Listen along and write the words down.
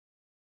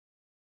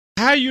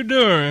How you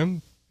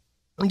doing?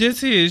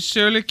 This here is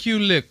Shirley Q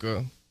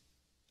Liquor.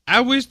 I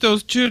wish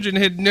those children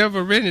had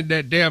never rented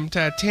that damn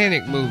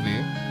Titanic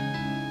movie.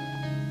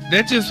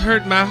 That just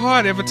hurt my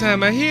heart every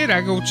time I hear it.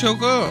 I go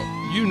choke up.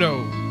 You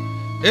know,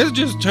 it's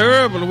just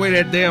terrible the way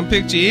that damn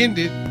picture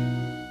ended.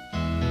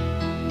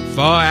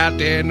 Far out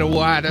there in the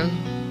water,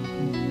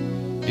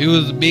 it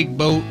was a big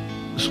boat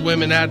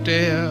swimming out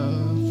there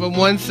from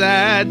one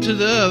side to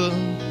the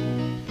other.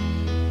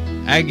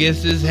 I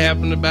guess this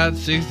happened about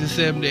 60,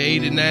 70,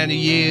 80, 90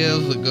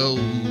 years ago.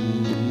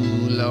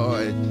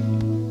 Lord.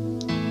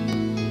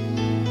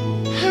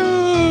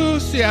 Oh,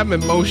 see, I'm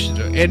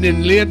emotional. And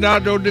then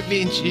Leonardo da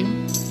Vinci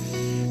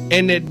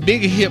and that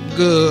big hip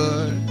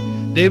girl,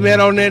 they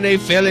met on there and they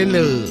fell in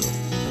love.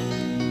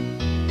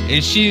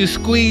 And she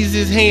squeezed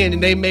his hand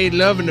and they made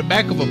love in the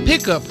back of a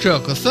pickup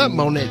truck or something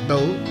on that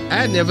boat.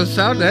 I never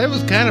saw that. It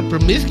was kind of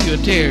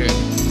promiscuous.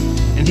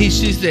 And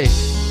she said,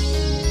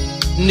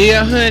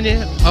 near,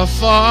 honey, or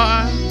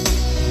far,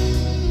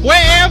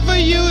 wherever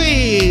you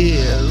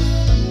is.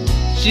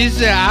 She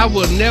said, I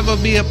will never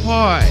be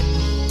apart.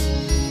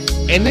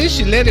 And then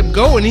she let him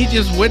go and he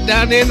just went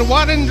down there in the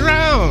water and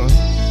drowned.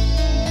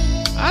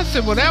 I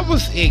said, well, that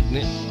was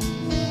ignorant.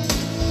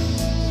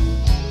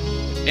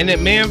 And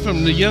that man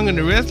from The Young and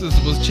the Restless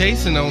was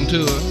chasing on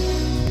to her.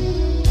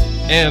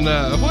 And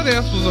what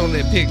else was on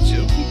that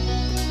picture?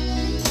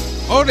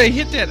 Oh, they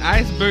hit that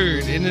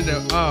iceberg and then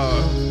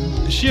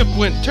the ship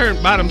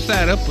turned bottom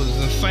side upwards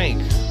and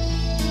sank.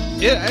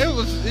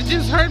 It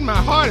just hurt my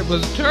heart. It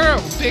was a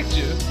terrible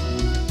picture.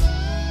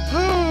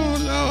 Oh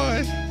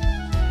Lord,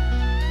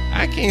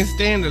 I can't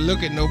stand to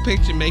look at no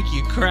picture make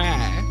you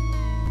cry.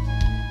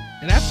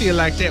 And I feel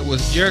like that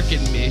was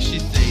jerking me. She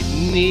said,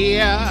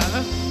 near,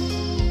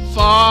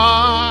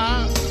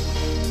 far,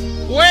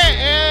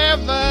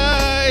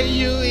 wherever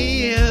you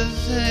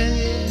is,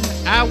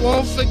 I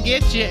won't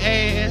forget your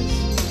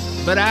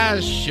ass, but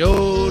I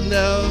sure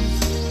enough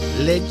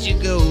let you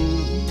go.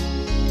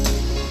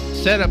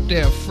 Sat up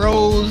there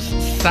froze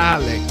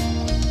solid.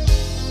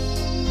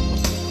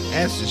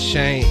 That's a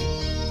shame.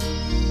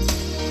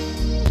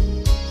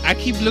 I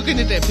keep looking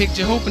at that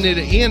picture hoping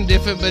it'll end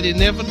different, but it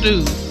never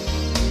do.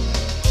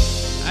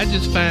 I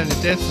just find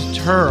that that's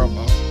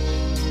terrible.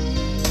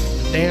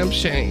 A damn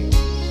shame.